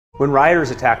When rioters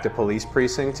attacked a police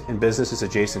precinct and businesses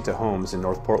adjacent to homes in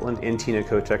North Portland in Tina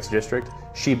Kotek's district,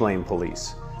 she blamed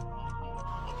police.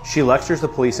 She lectures the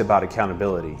police about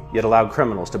accountability, yet allowed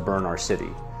criminals to burn our city.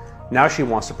 Now she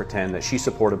wants to pretend that she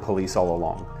supported police all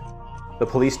along. The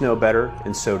police know better,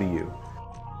 and so do you.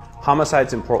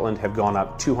 Homicides in Portland have gone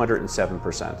up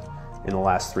 207% in the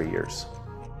last 3 years.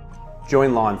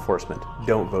 Join law enforcement.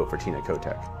 Don't vote for Tina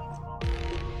Kotek.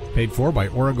 Paid for by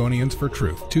Oregonians for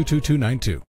Truth,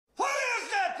 22292.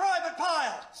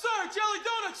 Jelly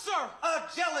donut, sir! A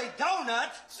jelly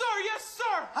donut? Sir, yes,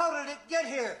 sir! How did it get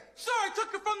here? Sir, I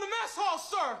took it from the mess hall,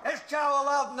 sir! Is chow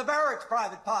allowed in the barracks,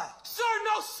 Private Pyle? Sir,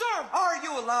 no, sir! Are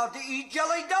you allowed to eat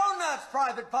jelly donuts,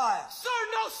 Private Pyle? Sir,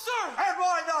 no, sir! And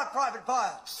why not, Private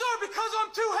Pyle? Sir, because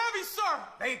I'm too heavy, sir!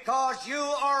 Because you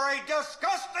are a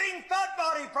disgusting fat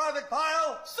body, Private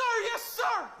Pyle! Sir, yes,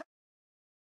 sir!